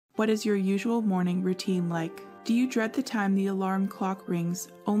What is your usual morning routine like? Do you dread the time the alarm clock rings,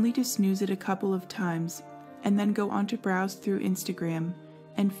 only to snooze it a couple of times, and then go on to browse through Instagram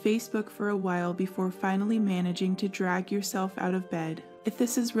and Facebook for a while before finally managing to drag yourself out of bed? If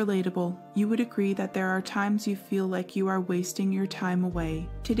this is relatable, you would agree that there are times you feel like you are wasting your time away.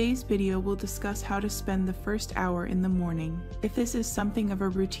 Today's video will discuss how to spend the first hour in the morning. If this is something of a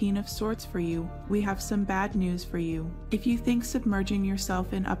routine of sorts for you, we have some bad news for you. If you think submerging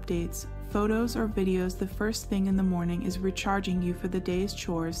yourself in updates, photos, or videos the first thing in the morning is recharging you for the day's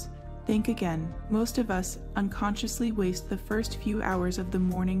chores, think again. Most of us unconsciously waste the first few hours of the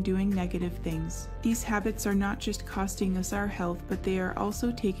morning doing negative things. These habits are not just costing us our health, but they are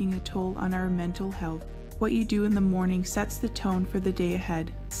also taking a toll on our mental health. What you do in the morning sets the tone for the day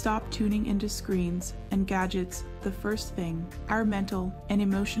ahead. Stop tuning into screens and gadgets the first thing. Our mental and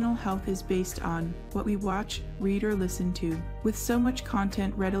emotional health is based on what we watch, read, or listen to. With so much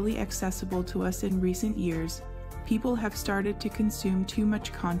content readily accessible to us in recent years, people have started to consume too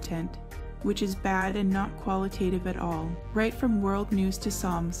much content, which is bad and not qualitative at all. Right from world news to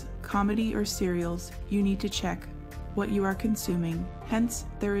Psalms, comedy, or serials, you need to check what you are consuming. Hence,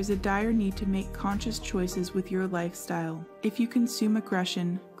 there is a dire need to make conscious choices with your lifestyle. If you consume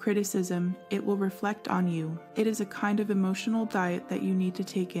aggression, criticism, it will reflect on you. It is a kind of emotional diet that you need to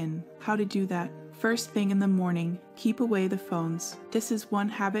take in. How to do that? First thing in the morning, keep away the phones. This is one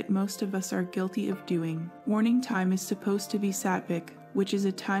habit most of us are guilty of doing. Morning time is supposed to be sattvic, which is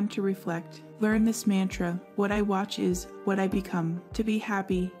a time to reflect. Learn this mantra: what I watch is what I become. To be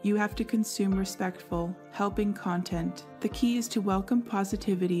happy, you have to consume respectful, helping content. The key is to welcome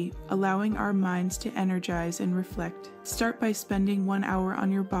positivity, allowing our minds to energize and reflect. Start by spending 1 hour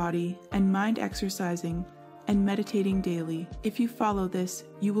on your body and mind exercising and meditating daily. If you follow this,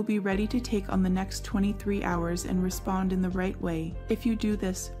 you will be ready to take on the next 23 hours and respond in the right way. If you do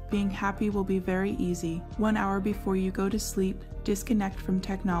this, being happy will be very easy. 1 hour before you go to sleep, disconnect from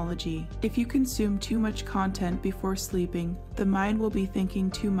technology. If you consume too much content before sleeping, the mind will be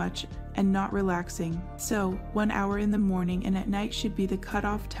thinking too much and not relaxing. So, 1 hour in the morning and at night should be the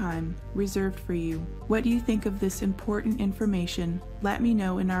cutoff time reserved for you. What do you think of this important information? Let me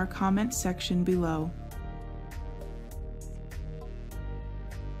know in our comment section below.